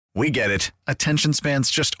We get it. Attention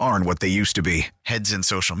spans just aren't what they used to be. Heads in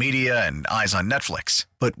social media and eyes on Netflix.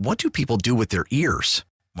 But what do people do with their ears?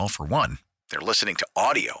 Well, for one, they're listening to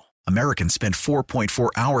audio. Americans spend 4.4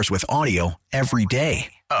 hours with audio every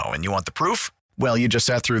day. Oh, and you want the proof? Well, you just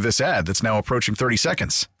sat through this ad that's now approaching 30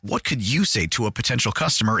 seconds. What could you say to a potential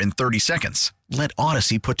customer in 30 seconds? Let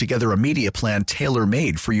Odyssey put together a media plan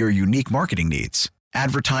tailor-made for your unique marketing needs.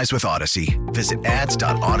 Advertise with Odyssey. Visit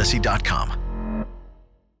ads.odyssey.com.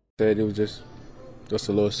 Said it was just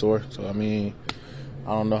a little sore. So, I mean, I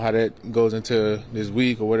don't know how that goes into this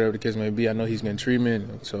week or whatever the case may be. I know he's getting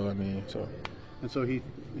treatment. So, I mean, so. And so he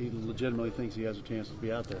legitimately thinks he has a chance to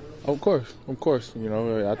be out there. Of course. You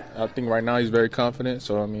know, I think right now he's very confident.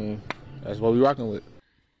 So, I mean, that's what we're rocking with.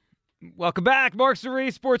 Welcome back. Mark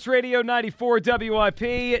Cerise, Sports Radio 94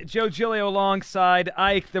 WIP. Joe Giglio alongside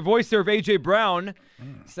Ike, the voice there of A.J. Brown,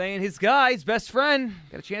 saying his guy, his best friend,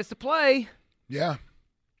 got a chance to play. Yeah.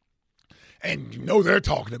 And you know they're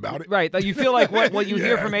talking about it. Right. Like you feel like what you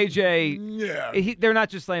hear from AJ, they're not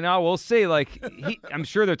just saying, oh, we'll see. Like, I'm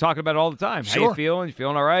sure they're talking about it all the time. Sure. How you feeling? You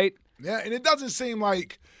feeling all right? Yeah, and it doesn't seem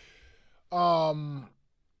like because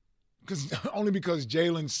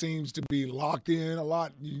Jalen seems to be locked in a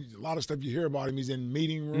lot. A lot of stuff you hear about him, he's in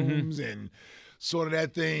meeting rooms and sort of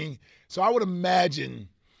that thing. So I would imagine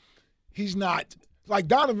he's not – like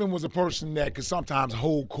Donovan was a person that could sometimes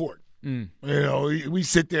hold court. You know, we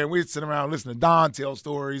sit there and we sit around and listen to Don tell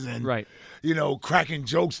stories and, you know, cracking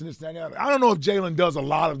jokes and this and that. I don't know if Jalen does a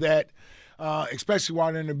lot of that, especially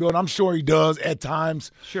while they're in the building. I'm sure he does at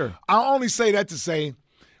times. Sure. I only say that to say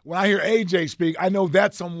when I hear AJ speak, I know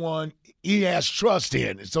that's someone he has trust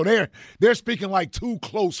in. So they're speaking like two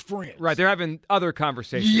close friends. Right. They're having other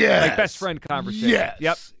conversations. Yes. Like best friend conversations. Yes.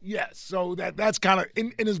 Yep. Yes. So that's kind of –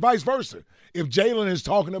 and it's vice versa. If Jalen is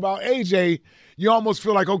talking about AJ, you almost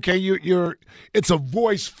feel like, okay, it's a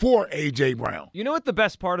voice for A.J. Brown. You know what the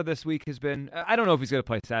best part of this week has been? I don't know if he's going to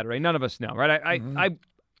play Saturday. None of us know, right?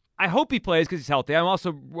 I hope he plays because he's healthy. I want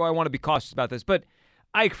to be cautious about this. But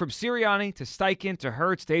Ike, from Sirianni to Steichen to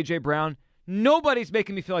Hurts to A.J. Brown, nobody's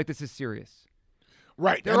making me feel like this is serious.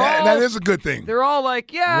 Right. That is a good thing. They're all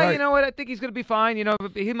like, You know what? I think he's going to be fine. You know,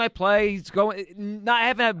 he might play. He's going. I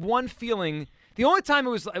haven't had one feeling. The only time it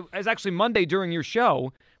was actually Monday during your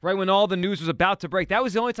show, right, when all the news was about to break. That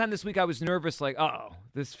was the only time this week I was nervous, like, uh-oh,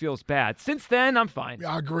 this feels bad. Since then, I'm fine.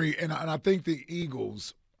 Yeah, I agree. And I think the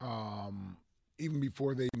Eagles, even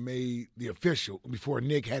before they made the official, before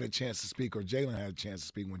Nick had a chance to speak or Jalen had a chance to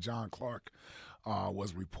speak, when John Clark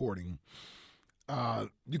was reporting,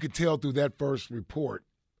 you could tell through that first report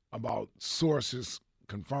about sources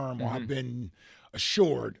confirmed or I've been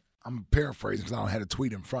assured. I'm paraphrasing because I don't have a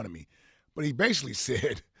tweet in front of me. But he basically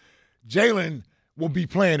said Jalen will be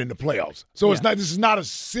playing in the playoffs. So this is not a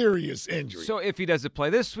serious injury. So if he doesn't play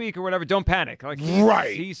this week or whatever, don't panic. Like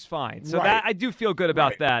he's fine. So that I do feel good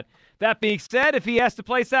about that. That being said, if he has to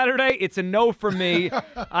play Saturday, it's a no for me.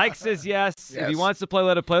 Ike says yes. If he wants to play,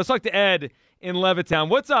 let him play. Let's talk to Ed in Levittown.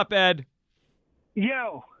 What's up, Ed?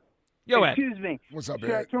 Yo, Ed. Excuse me. What's up, Ed?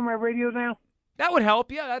 Should I turn my radio down? That would help.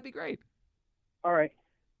 Yeah, that'd be great. All right.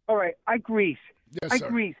 Ike Reese. Yes, Ike sir.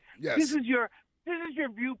 Reese. Yes. This is your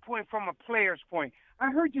viewpoint from a player's point.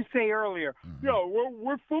 I heard you say earlier,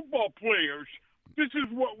 we're football players. This is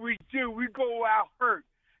what we do. We go out hurt.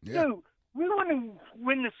 Yeah. Dude, we want to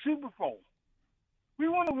win the Super Bowl.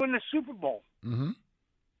 Mm-hmm.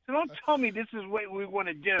 So don't tell me this is what we want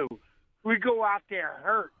to do. We go out there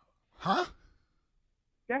hurt. Huh?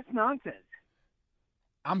 That's nonsense.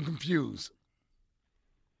 I'm confused.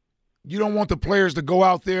 You don't want the players to go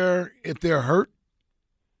out there if they're hurt?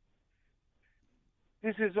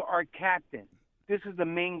 This is our captain. This is the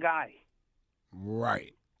main guy.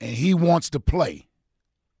 Right. And he wants to play.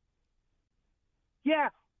 Yeah,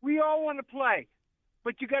 we all want to play.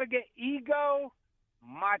 But you got to get ego,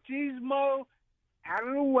 machismo out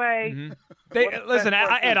of the way. Mm-hmm. Listen,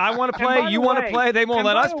 Ed, I want to play. You want to play. They won't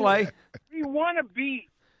let us play. If you want to beat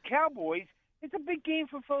Cowboys, it's a big game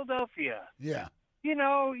for Philadelphia. Yeah. You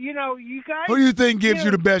know, you guys. Who do you think gives you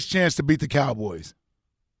the best chance to beat the Cowboys?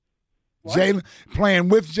 What? Jalen, playing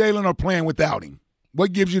with Jalen or playing without him?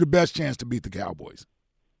 What gives you the best chance to beat the Cowboys?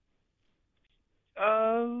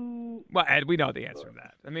 Well, Ed, we know the answer to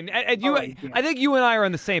that. I mean, Ed, I think you and I are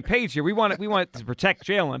on the same page here. We want to protect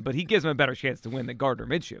Jalen, but he gives him a better chance to win than Gardner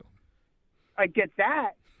Minshew. I get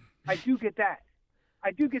that. I do get that.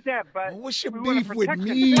 But well, what's your beef with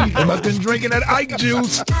me? I must have been drinking that Ike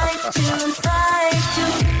juice. I'm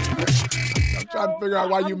trying to figure out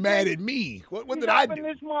why you're mad at me. What did I do?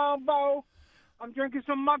 This Bo. I'm drinking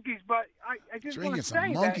some monkeys, but I just want to say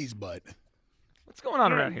drinking some monkeys' butt. What's going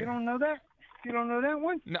on around here? You don't know that? You don't know that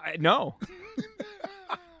one? No.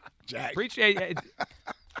 Jack. Appreciate it.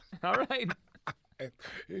 All right.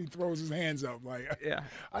 He throws his hands up like, Yeah.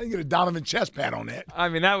 I didn't get a Donovan chest pat on that. I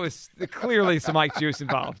mean, that was clearly some Mike Juice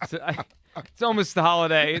involved. It's almost the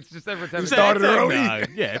holiday. It's just every time. He started early.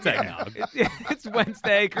 Yeah, it's eggnog. It's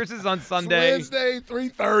Wednesday. Chris is on Sunday. It's Wednesday,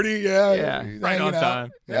 3:30. Yeah. Yeah. He's Right hanging on out.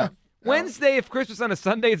 time. Yeah. Wednesday, if Chris was on a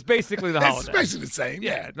Sunday, it's basically the It's holiday. basically the same.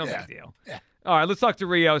 Yeah, no yeah. big deal. Yeah. All right, let's talk to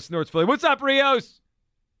Rios, North Philly. What's up, Rios?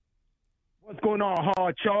 What's going on,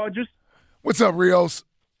 Hard Chargers? What's up, Rios?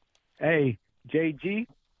 Hey, JG. You know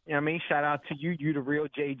what I mean? Shout out to you. You the real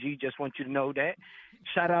JG. Just want you to know that.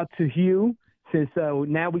 Shout out to Hugh, since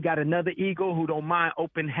now we got another Eagle who don't mind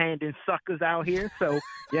open-handed suckers out here. So,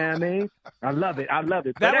 you know what I mean? I love it. That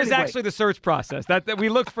But was anyway, actually the search process. That we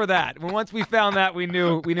looked for that. When once we found that, we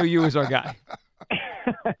knew you was our guy.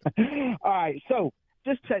 All right, so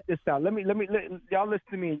just check this out. Let y'all listen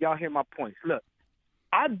to me and y'all hear my points. Look,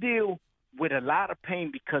 I deal with a lot of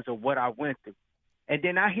pain because of what I went through. And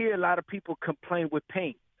then I hear a lot of people complain with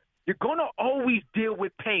pain. You're going to always deal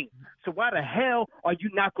with pain. So why the hell are you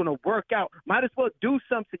not going to work out? Might as well do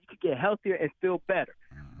something so you can get healthier and feel better.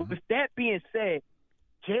 But with that being said,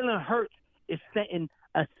 Jalen Hurts is setting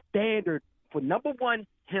a standard for, number one,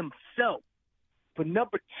 himself. For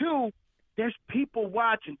number two, there's people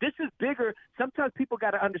watching. This is bigger. Sometimes people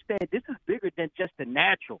got to understand this is bigger than just the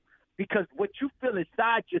natural. Because what you feel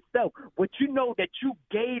inside yourself, what you know that you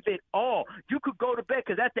gave it all. You could go to bed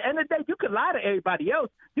because at the end of the day, you could lie to everybody else.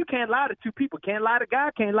 You can't lie to two people. Can't lie to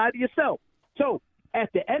God. Can't lie to yourself. So at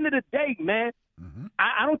the end of the day, man,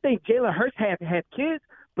 I don't think Jalen Hurts have kids,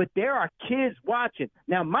 but there are kids watching.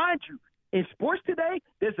 Now, mind you, in sports today,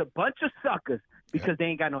 there's a bunch of suckers because they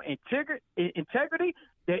ain't got no integrity.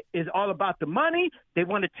 That is all about the money. They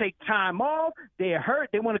want to take time off. They're hurt.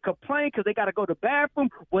 They want to complain because they got to go to the bathroom,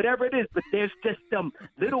 whatever it is. But there's just some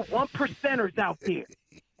little 1%ers out there.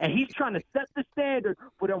 And he's trying to set the standard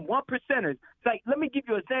for them 1%ers. It's like, let me give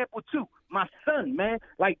you an example, too. My son, man,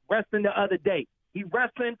 like wrestling the other day. He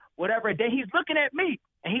wrestling, whatever. And then he's looking at me,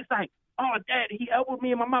 and he's like, oh, Dad, he elbowed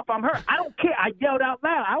me in my mouth. I'm hurt. I don't care. I yelled out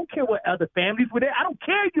loud. I don't care what other families were there. I don't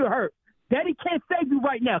care if you're hurt. Daddy can't save you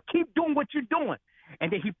right now. Keep doing what you're doing. And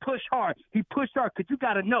then he pushed hard. Because you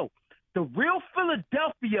got to know, the real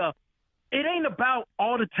Philadelphia, it ain't about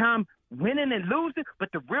all the time winning and losing, but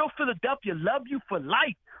the real Philadelphia love you for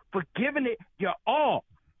life, for giving it your all.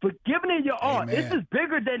 For giving it your all. Amen. This is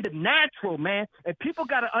bigger than the natural, man. And people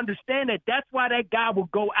got to understand that that's why that guy will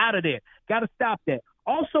go out of there. Got to stop that.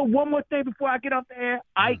 Also, one more thing before I get off the air.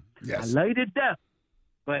 I love you to death,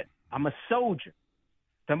 but I'm a soldier.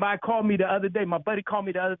 Somebody called me the other day. My buddy called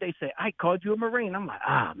me the other day, said, I called you a Marine. I'm like,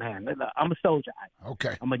 man, I'm a soldier.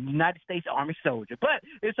 Okay. I'm a United States Army soldier. But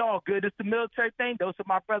it's all good. It's the military thing. Those are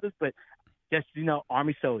my brothers. But just,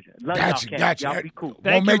 Army soldier. Love y'all, Gotcha. Y'all be cool.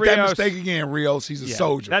 Thank Won't you, make that Rios. mistake again, Rios. He's a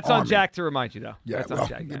soldier. That's on Army. Jack to remind you, though. Yeah, That's well, on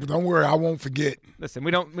Jack. Yeah. don't worry. I won't forget. Listen,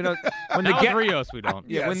 we don't. When the Not with Rios, we don't.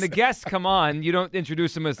 Yeah, Yes. when the guests come on, you don't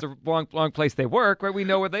introduce them as the wrong place they work, right? We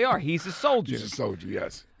know where they are. He's a soldier. He's a soldier,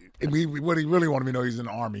 yes. And what he really wanted me to know, he's in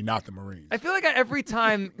the Army, not the Marines. I feel like every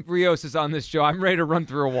time Rios is on this show, I'm ready to run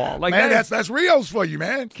through a wall. Like Man, that is- that's Rios for you,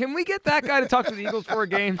 man. Can we get that guy to talk to the Eagles for a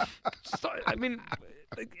game? I mean,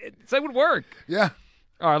 that would work. Yeah.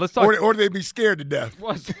 All right, let's talk. Or they'd be scared to death.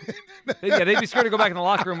 Yeah, they'd be scared to go back in the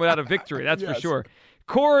locker room without a victory. That's for Yes. sure.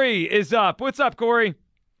 Corey is up. What's up, Corey?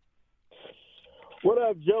 What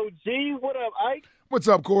up, Joe G? What up, Ike? What's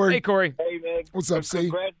up, Corey? Hey, Corey. Hey, man. What's up,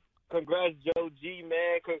 C? Congrats, Joe G,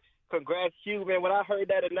 man. Congrats, Hugh, man. When I heard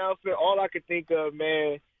that announcement, all I could think of,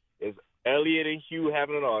 man, is Elliott and Hugh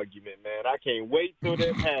having an argument, man. I can't wait till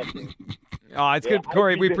that happens. Oh, it's good,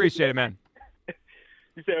 Corey. We appreciate it, man.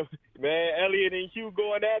 You said, man, Elliott and Hugh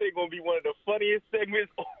going at it going to be one of the funniest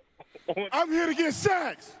segments on. I'm here to get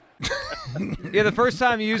sacks. Yeah, the first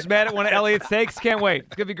time you used Matt at one of Elliott's takes, can't wait.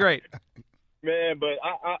 It's gonna be great. Man, but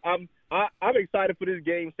I'm excited for this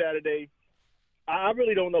game Saturday. I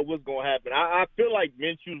really don't know what's going to happen. I feel like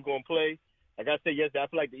Minshew's going to play. Like I said yesterday, I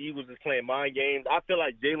feel like the Eagles is playing mind games. I feel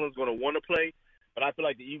like Jalen's going to want to play, but I feel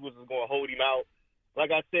like the Eagles is going to hold him out.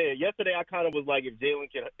 Like I said yesterday, I kind of was like, if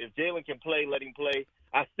Jalen can play, let him play.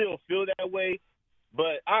 I still feel that way,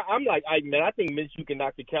 but I'm like, man, I think Minshew can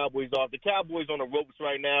knock the Cowboys off. The Cowboys on the ropes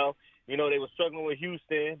right now. You know, they were struggling with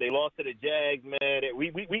Houston. They lost to the Jags, man.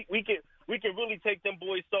 We can really take them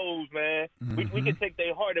boys' souls, man. Mm-hmm. We can take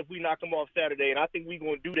their heart if we knock them off Saturday, and I think we're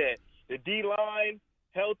going to do that. The D-line,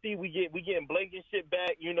 healthy, we getting Blankenship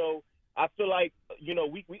back. You know, I feel like, you know,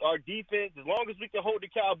 we our defense, as long as we can hold the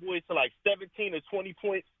Cowboys to like 17 or 20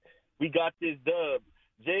 points, we got this dub.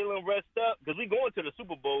 Jalen, rest up, because we going to the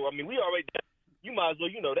Super Bowl. I mean, we already you might as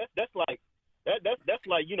well, that's like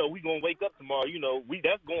we gonna wake up tomorrow.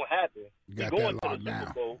 That's gonna happen. We're going to the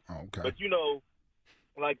Super Bowl. Okay. But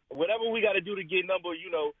like whatever we got to do to get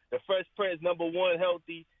the Fresh Prince #1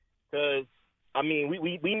 healthy, because I mean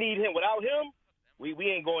we need him. Without him, we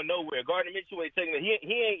ain't going nowhere. Gardner Minshew ain't taking it.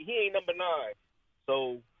 He ain't number 9.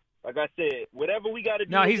 So like I said, whatever we got to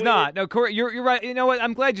do. No, he's not. No, Corey, you're right. You know what?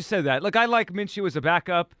 I'm glad you said that. Look, I like Minshew as a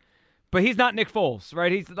backup. But he's not Nick Foles,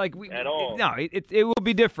 right? He's like at all. No, it will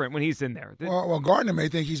be different when he's in there. Well, Gardner may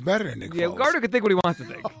think he's better than Nick Foles. Yeah, Gardner can think what he wants to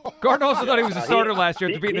think. Gardner also thought he was a starter last year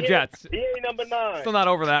after beating the Jets. He ain't number 9. Still not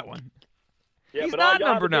over that one. Yeah, he's not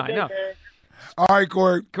number 9. No. All right,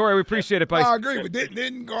 Corey. Corey, we appreciate it, buddy. I agree, but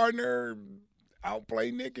didn't Gardner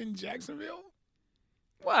outplay Nick in Jacksonville?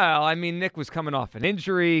 Well, I mean, Nick was coming off an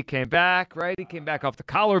injury, came back, right? He came back off the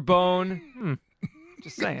collarbone.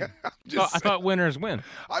 Just saying. I thought winners win.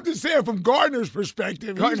 I'm just saying, from Gardner's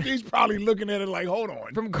perspective, he's probably looking at it like, hold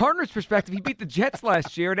on. From Gardner's perspective, he beat the Jets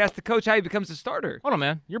last year and asked the coach how he becomes a starter. Hold on,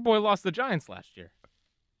 man. Your boy lost the Giants last year.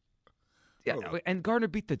 Yeah, and Gardner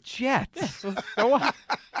beat the Jets. Yeah, so what?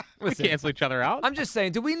 We cancel each other out. I'm just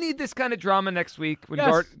saying, do we need this kind of drama next week when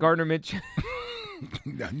Gardner Minshew?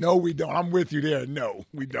 No, we don't. I'm with you there. No,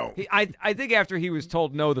 we don't. I think after he was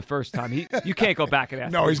told no the first time, you can't go back and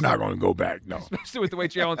ask. No, he's not going to go back. No, especially with the way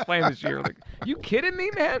Jalen's playing this year. Like, you kidding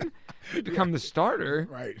me, man? You become the starter,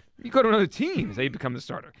 right? You go to another team, so you become the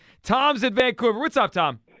starter. Tom's in Vancouver. What's up,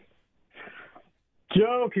 Tom?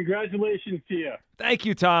 Joe, congratulations to you. Thank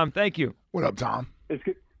you, Tom. Thank you. What up, Tom? It's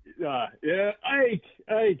good. Yeah,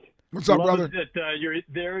 Ike. What's up, brother? That you're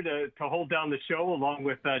there to hold down the show along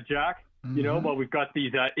with Jack. Mm-hmm. While we've got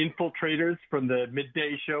these infiltrators from the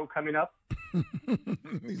midday show coming up.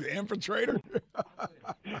 He's an infiltrator?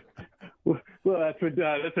 Well, that's what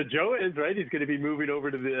Joe is, right? He's going to be moving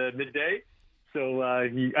over to the midday. So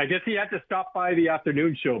I guess he had to stop by the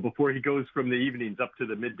afternoon show before he goes from the evenings up to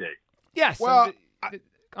the midday. Yes. Well,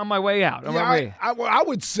 on my way out. I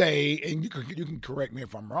would say, and you can correct me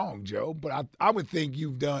if I'm wrong, Joe, but I would think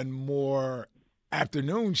you've done more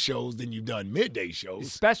afternoon shows than you've done midday shows,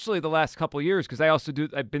 especially the last couple of years, because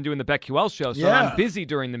I've been doing the BetQL show, so I'm busy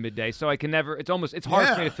during the midday, so I can never. It's hard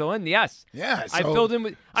for me to fill in. Yes, I filled in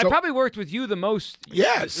with. I probably worked with you the most.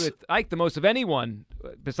 Yes, with Ike the most of anyone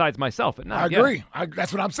besides myself at night. I agree.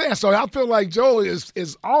 That's what I'm saying. So I feel like Joe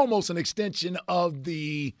is almost an extension of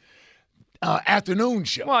the afternoon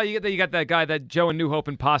show. Well, you got that guy, that Joe and New Hope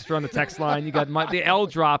imposter on the text line. You got the L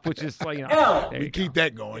drop, which is like, we keep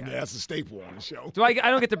that going. Yeah, that's a staple on the show. So I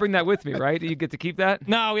don't get to bring that with me, right? Do you get to keep that?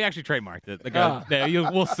 No, we actually trademarked it. The guy,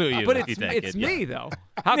 we'll sue you. But if you take it's it. me though.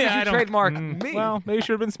 How could you trademark me? Well, maybe you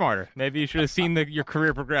should have been smarter. Maybe you should have seen your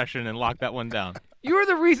career progression and locked that one down. You're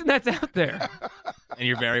the reason that's out there. And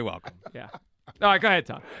you're very welcome. Yeah. All right, go ahead,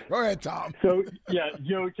 Tom. Go ahead, Tom. So,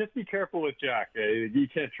 Joe, just be careful with Jack. You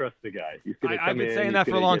can't trust the guy. He's gonna I've been saying that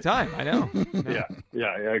for a long time. I know.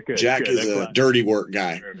 Yeah, good. Jack is a dirty work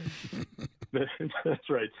guy. That's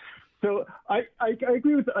right. So I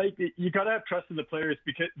agree with Ike. You got to have trust in the players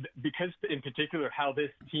because in particular how this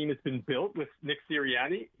team has been built with Nick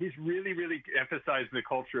Sirianni. He's really, really emphasized the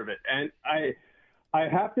culture of it. And I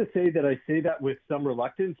have to say that I say that with some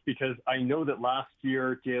reluctance because I know that last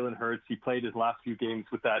year Jalen Hurts, he played his last few games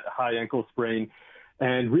with that high ankle sprain,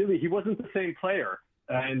 and really he wasn't the same player.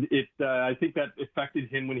 And I think that affected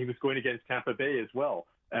him when he was going against Tampa Bay as well.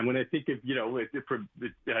 And when I think of,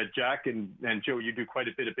 Jack and Joe, you do quite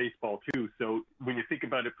a bit of baseball too. So when you think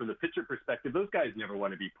about it from the pitcher perspective, those guys never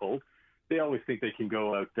want to be pulled. They always think they can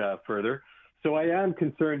go out further. So I am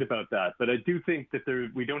concerned about that. But I do think that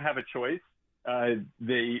we don't have a choice.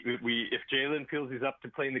 If Jalen feels he's up to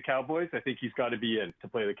playing the Cowboys, I think he's got to be in to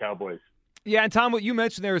play the Cowboys. Yeah, and Tom, what you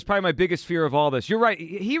mentioned there is probably my biggest fear of all this. You're right.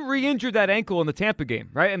 He re-injured that ankle in the Tampa game,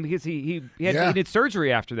 right? And because he did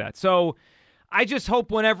surgery after that. So I just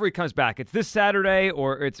hope whenever he comes back, it's this Saturday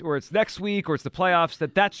or it's next week or it's the playoffs,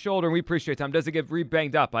 that shoulder, and we appreciate Tom, doesn't get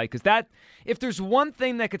re-banged up, right? Because if there's one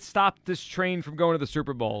thing that could stop this train from going to the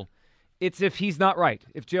Super Bowl, it's if he's not right,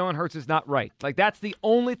 if Jalen Hurts is not right. Like, that's the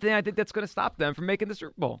only thing I think that's going to stop them from making the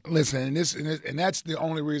Super Bowl. Listen, and that's the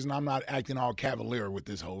only reason I'm not acting all cavalier with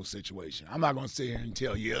this whole situation. I'm not going to sit here and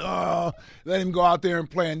tell you, let him go out there and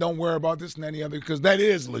play and don't worry about this and any other, because that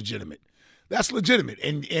is legitimate. That's legitimate,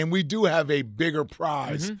 and we do have a bigger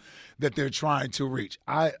prize that they're trying to reach.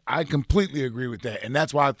 I completely agree with that, and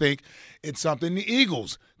that's why I think it's something the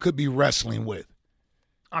Eagles could be wrestling with.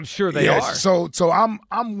 I'm sure they are. So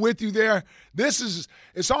I'm with you there.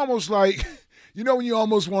 It's almost like, when you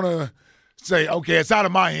almost want to say, okay, it's out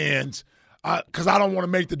of my hands. because I don't want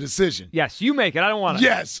to make the decision. Yes, you make it. I don't want to.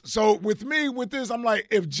 Yes. So with me, with this, I'm like,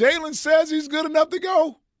 if Jalen says he's good enough to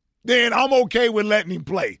go, then I'm okay with letting him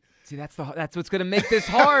play. See, that's what's going to make this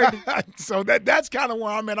hard. So that's kind of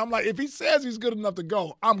where I'm at. I'm like, if he says he's good enough to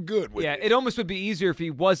go, I'm good with it. Yeah, it almost would be easier if he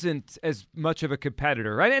wasn't as much of a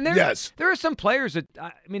competitor, right? And there are some players that,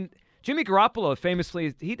 I mean, Jimmy Garoppolo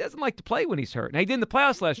famously, he doesn't like to play when he's hurt. Now, he did in the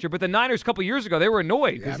playoffs last year, but the Niners a couple years ago, they were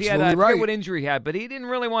annoyed because he had I forget what injury he had, but he didn't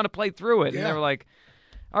really want to play through it. Yeah. And they were like,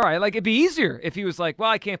 all right, like it'd be easier if he was like, well,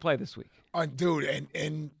 I can't play this week. Dude,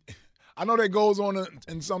 and I know that goes on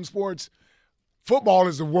in some sports. Football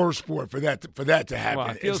is the worst sport for that to happen. Well,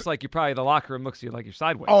 it feels like the locker room looks at you like you're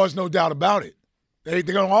sideways. Oh, there's no doubt about it. They're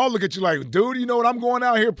going to all look at you like, dude, you know what I'm going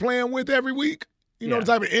out here playing with every week? You know the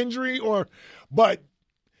type of injury but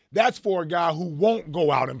that's for a guy who won't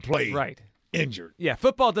go out and play injured. Yeah,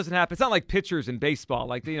 football doesn't happen. It's not like pitchers in baseball.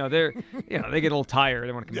 Like, they get a little tired.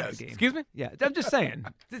 They want to come out of the game. Excuse me? Yeah, I'm just saying.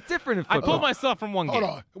 It's different in football. I pulled myself from one game.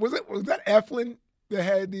 Hold on. Was that Eflin that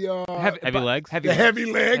had the heavy legs?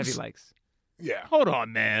 Heavy legs. Yeah. Hold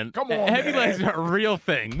on, man. Come on, Heavy man. legs are a real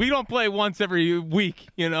thing. We don't play once every week,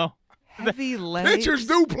 Heavy legs? Pitchers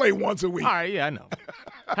do play once a week. All right, yeah, I know.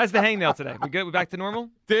 How's the hangnail today? We good? We back to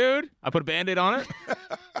normal? Dude, I put a Band-Aid on it.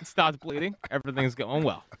 It stopped bleeding. Everything's going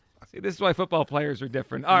well. See, this is why football players are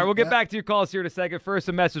different. All right, we'll get back to your calls here in a second. First,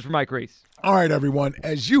 a message from Mike Reese. All right, everyone.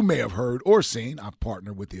 As you may have heard or seen, I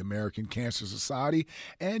partner with the American Cancer Society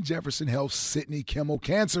and Jefferson Health Sidney Kimmel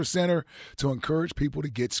Cancer Center to encourage people to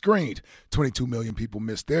get screened. 22 million people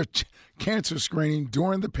missed their cancer screening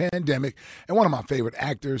during the pandemic, and one of my favorite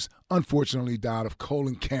actors unfortunately died of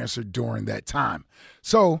colon cancer during that time.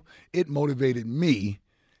 So it motivated me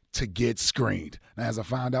to get screened. Now, as I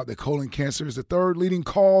found out that colon cancer is the third leading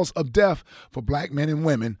cause of death for black men and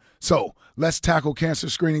women. So let's tackle cancer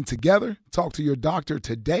screening together. Talk to your doctor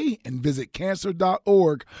today and visit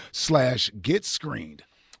cancer.org/getscreened.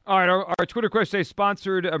 All right, our Twitter question today is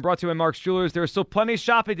sponsored and brought to you by Mark's Jewelers. There are still plenty of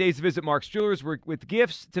shopping days to visit Mark's Jewelers with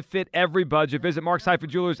gifts to fit every budget. Visit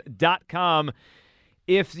marks-jewelers.com.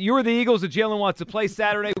 If you're the Eagles and Jalen wants to play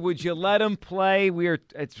Saturday, would you let him play?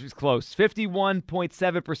 It's close.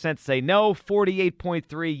 51.7% say no,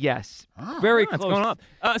 48.3% yes. Very close. What's going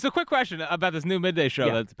on? So quick question about this new midday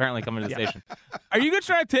show that's apparently coming to the station. Are you going to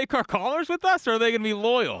try to take our callers with us, or are they going to be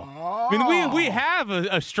loyal? I mean, we have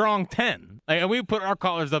a strong 10. And we put our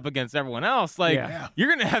callers up against everyone else. You're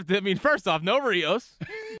going to have to, first off, no Rios,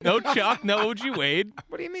 no Chuck, no O.G. Wade.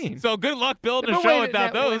 What do you mean? So good luck building a show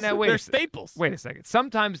without those. They're staples. Wait a second.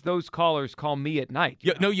 Sometimes those callers call me at night.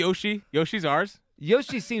 No Yoshi. Yoshi's ours.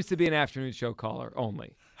 Yoshi seems to be an afternoon show caller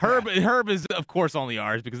only. Herb is, of course, only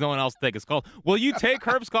ours because no one else will take his call. Will you take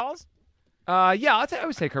Herb's calls? Yeah, I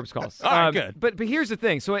would take Herb's calls. All right, good. But here's the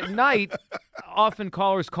thing. So at night, often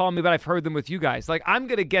callers call me, but I've heard them with you guys. Like, I'm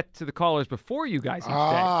going to get to the callers before you guys each day.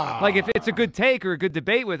 Like, if it's a good take or a good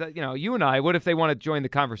debate with, you and I, what if they want to join the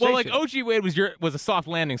conversation? Well, like, O.G. Wade was a soft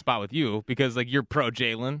landing spot with you because, you're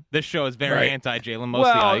pro-Jalen. This show is very anti-Jalen,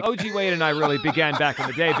 mostly Ike. O.G. Wade and I really began back in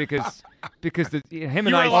the day because him and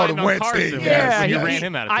you I on Carson. Yeah, you ran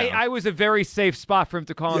him out of town. I was a very safe spot for him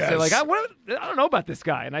to call and say, I don't know about this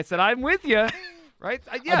guy. And I said, I'm with you. Right?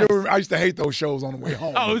 Yes. I used to hate those shows on the way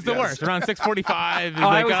home. Oh, it was the worst. Around 6:45.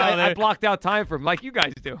 I blocked out time for him like you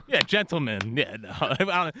guys do. Yeah, gentlemen. Yeah,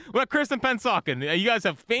 no. What Kristen Pensauken? You guys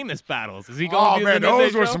have famous battles. Is he going to do the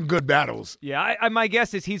those were show? some good battles. Yeah, my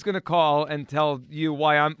guess is he's going to call and tell you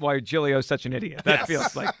why Giglio's such an idiot. That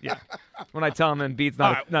feels like, when I tell him Embiid's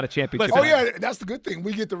not a championship. Oh, yeah, that's the good thing.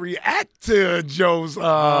 We get to react to Joe's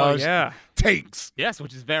takes. Yes,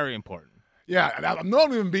 which is very important. Yeah, I'm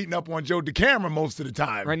not even beating up on Joe DeCamera most of the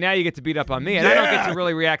time. Right now you get to beat up on me, and I don't get to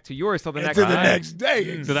really react to yours till the next day.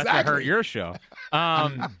 Exactly. So that's going to hurt your show.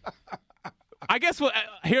 I guess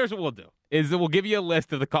here's what we'll do. Is that we'll give you a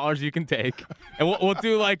list of the callers you can take, and we'll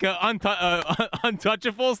do like a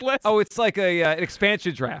untouchables list. Oh, it's like an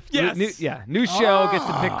expansion draft. Yes. New show gets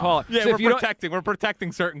to pick call. Yeah, so we're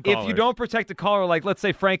protecting certain callers. If you don't protect a caller, like let's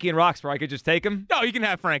say Frankie and Roxbury, I could just take him. No, you can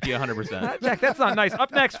have Frankie 100%. Jack, that's not nice.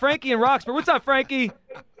 Up next, Frankie and Roxbury. What's up, Frankie?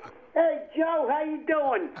 Hey, Joe, how you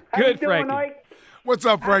doing? Good, Frankie. Ike? What's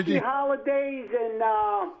up, Frankie? Happy holidays and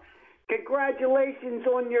congratulations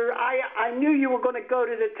on your. I knew you were going to go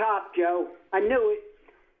to the top, Joe. I knew it.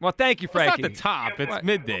 Well, thank you, Frankie. It's not the top. It's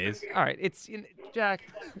middays. All right. It's Jack.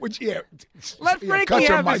 Let Frankie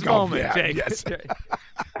have his moment, off. Jake. Yes. Go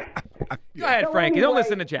ahead, Frankie. Anyway, don't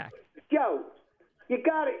listen to Jack. Joe, you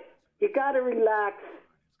got to relax.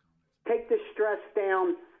 Take the stress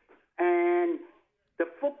down. And the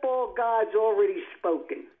football god's already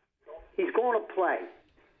spoken. He's going to play.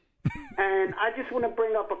 and I just want to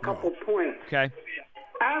bring up a couple points. Okay.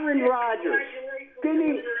 Aaron Rodgers,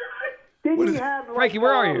 didn't he have like, Frankie,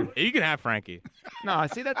 where are you? You can have Frankie. No,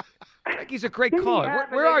 see that? Frankie's a great didn't he caller.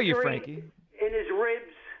 have Where an are you, injury Frankie? In his ribs.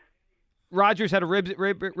 Rodgers had a rib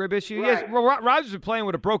issue. Right. Yes, well, Rodgers was playing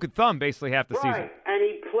with a broken thumb basically half the Right, season. and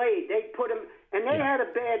he played. They put him, and they had a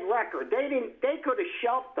bad record. They could have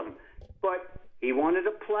shelved him, but he wanted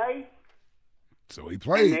to play. So he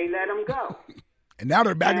played. And they let him go. And now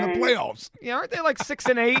they're back in the playoffs. Yeah, aren't they like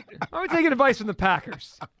 6-8? Are we taking advice from the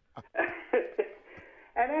Packers?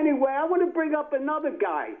 And anyway, I want to bring up another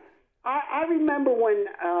guy. I remember when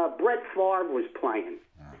Brett Favre was playing,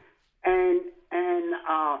 and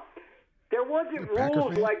there wasn't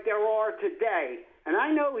rules like there are today. And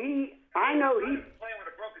I know he. Hey,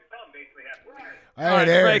 All right,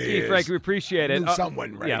 there Frankie, it is. Frankie, we appreciate it. Knew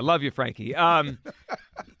someone right. Yeah, love you, Frankie.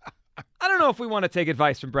 I don't know if we want to take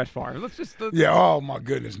advice from Brett Favre. Let's just Yeah, oh my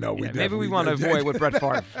goodness, no. maybe we want to avoid what Brett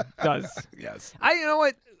Favre does. Yes. You know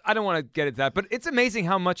what? I don't want to get into that, but it's amazing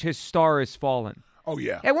how much his star has fallen. Oh,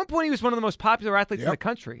 yeah. At one point, he was one of the most popular athletes in the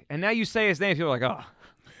country, and now you say his name, people are like, oh.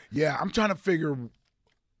 Yeah, I'm trying to figure.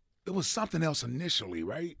 It was something else initially,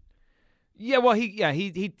 right? Yeah, well,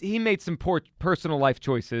 he made some poor personal life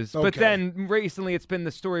choices, but then recently it's been the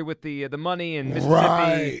story with the money in Mississippi.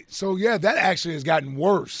 Right. So yeah, that actually has gotten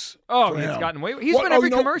worse. Oh, for it's him. gotten way. He's been every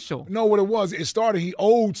commercial. No, what it was, it started. He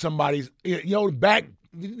owed somebody, back.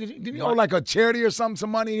 Didn't he owe like a charity or something some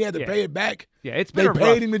money? He had to pay it back. Yeah, it's been. They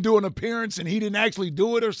paid him to do an appearance, and he didn't actually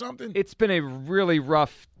do it or something. It's been a really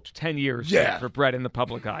rough 10 years for Brett in the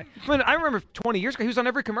public eye. I remember 20 years ago, he was on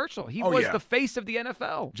every commercial. He was the face of the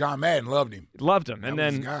NFL. John Madden loved him. And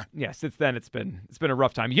then since then it's been a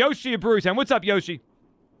rough time. Yoshi at Brewtown. What's up, Yoshi?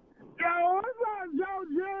 Yo, what's up, Joe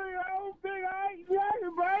Jerry? Oh, Big Ice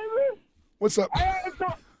Jacket, baby. What's up? How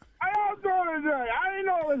y'all doing today? I didn't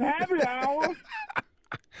know it was happy hour.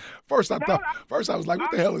 First I was like,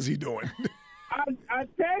 what the hell is he doing? I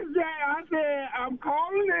texted Jack. I said, I'm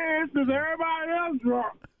calling in since everybody else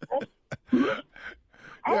drunk.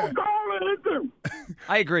 I'm calling in too.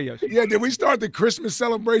 I agree, Yoshi. Yeah, did we start the Christmas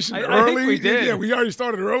celebration early? I think we did. Yeah, we already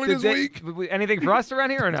started early this week. Anything for us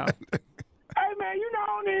around here or no? Hey, man, you know I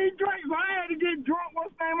don't need drinks, so I had to get drunk.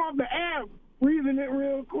 What's the name off the app? Breathing it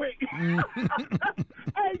real quick.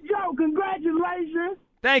 Hey, Joe, congratulations.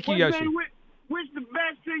 Thank you, Yoshi. Wish the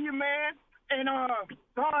best to you, man. And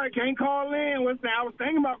sorry, can't call in. I was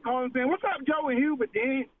thinking about calling, saying, "What's up, Joe and Hugh?" But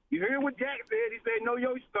then you heard what Jack said. He said, "No,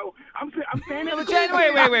 Yoshi." So I'm saying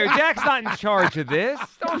that. Wait. Jack's not in charge of this.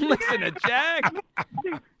 Don't listen to Jack.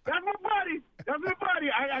 That's my buddy.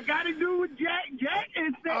 I got to do with Jack. Jack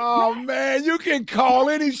is saying. Oh man, you can call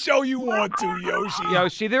any show you want to, Yoshi.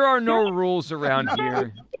 Yoshi, there are no rules around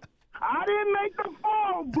here. I didn't make the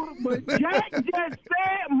phone book, but Jack just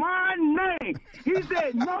said my name. He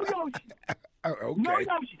said, "No, Yoshi." Okay. No,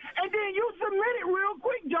 Yoshi. And then you submitted real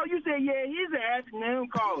quick, Joe. You said, "Yeah, he's an afternoon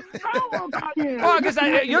caller." I don't want to call you. Well, because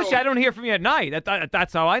Yoshi, I don't hear from you at night.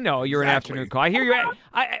 That's how I know you're an afternoon call. I hear you.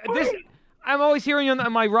 I'm always hearing you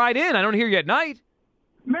on my ride in. I don't hear you at night.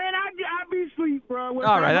 Man, I be asleep, bro.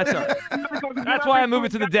 All right, that's all right. That's why I move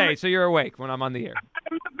it to the day, so you're awake when I'm on the air.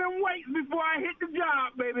 I lift them weights before I hit the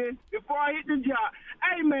job, baby. Before I hit the job.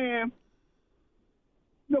 Hey, man,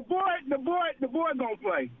 the boy gonna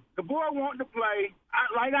play. The boy want to play.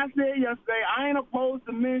 Like I said yesterday, I ain't opposed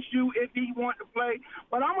to Minshew if he want to play,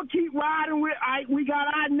 but I'm gonna keep riding with Ike. We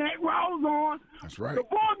got our neck rolls on. That's right. The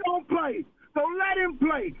boy gonna play. So let him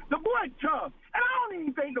play. The boy tough. And I don't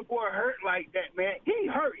even think the boy hurt like that, man. He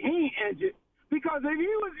hurt. He ain't injured. Because if he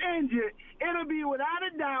was injured, it'll be without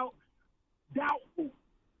a doubt, doubtful.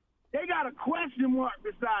 They got a question mark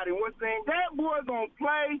beside him. What's saying that boy going to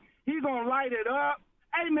play. He going to light it up.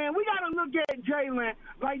 Hey, man, we got to look at Jalen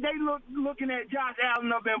like they looking at Josh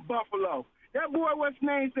Allen up in Buffalo. That boy, what's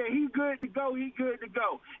name, said he good to go, he good to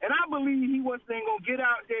go. And I believe he was going to get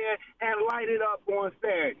out there and light it up on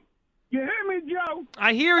Saturday. You hear me, Joe?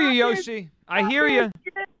 I hear you, Yoshi. I hear you.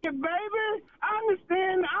 Baby, I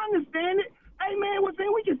understand it. Hey, man,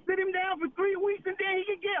 we can sit him down for 3 weeks and then he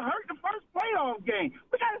can get hurt the first playoff game.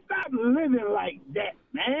 We got to stop living like that,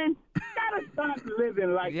 man. Got to stop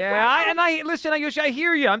living like that. Yeah, listen, Yoshi, I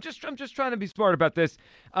hear you. I'm just trying to be smart about this.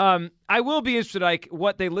 I will be interested, like,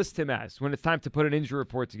 what they list him as when it's time to put an injury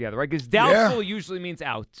report together, right? Because doubtful usually means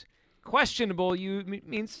out. Questionable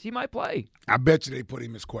means he might play. I bet you they put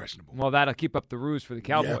him as questionable. Well, that'll keep up the ruse for the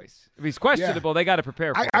Cowboys. Yeah. If he's questionable, they got to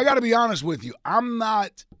prepare for him. I got to be honest with you. I'm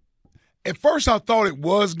not – at first I thought it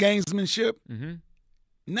was gamesmanship. Mm-hmm.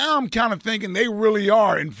 Now I'm kind of thinking they really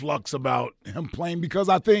are in flux about him playing because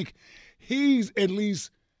I think he's at least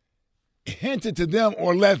hinted to them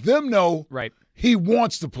or let them know he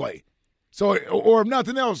wants to play. So, or if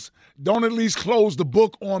nothing else, don't at least close the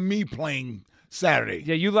book on me playing Saturday.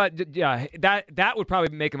 That would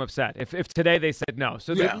probably make him upset if today they said no.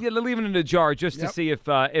 So they're leaving it in a jar just to see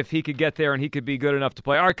if he could get there and he could be good enough to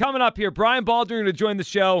play. All right, coming up here, Brian Baldwin going to join the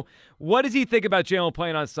show. What does he think about Jalen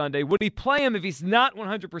playing on Sunday? Would he play him if he's not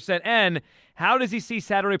 100%? And how does he see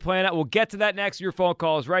Saturday playing out? We'll get to that next. Your phone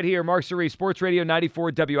calls right here. Mark Cerise, Sports Radio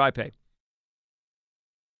 94 WIP.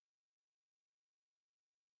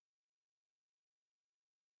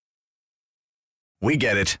 We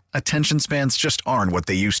get it. Attention spans just aren't what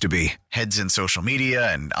they used to be. Heads in social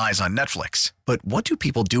media and eyes on Netflix. But what do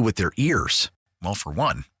people do with their ears? Well, for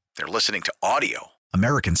one, they're listening to audio.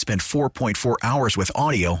 Americans spend 4.4 hours with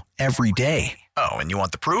audio every day. Oh, and you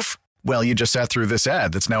want the proof? Well, you just sat through this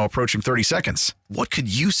ad that's now approaching 30 seconds. What could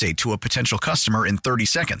you say to a potential customer in 30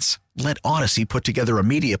 seconds? Let Odyssey put together a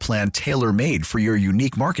media plan tailor-made for your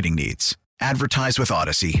unique marketing needs. Advertise with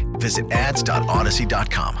Odyssey. Visit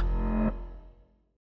ads.odyssey.com.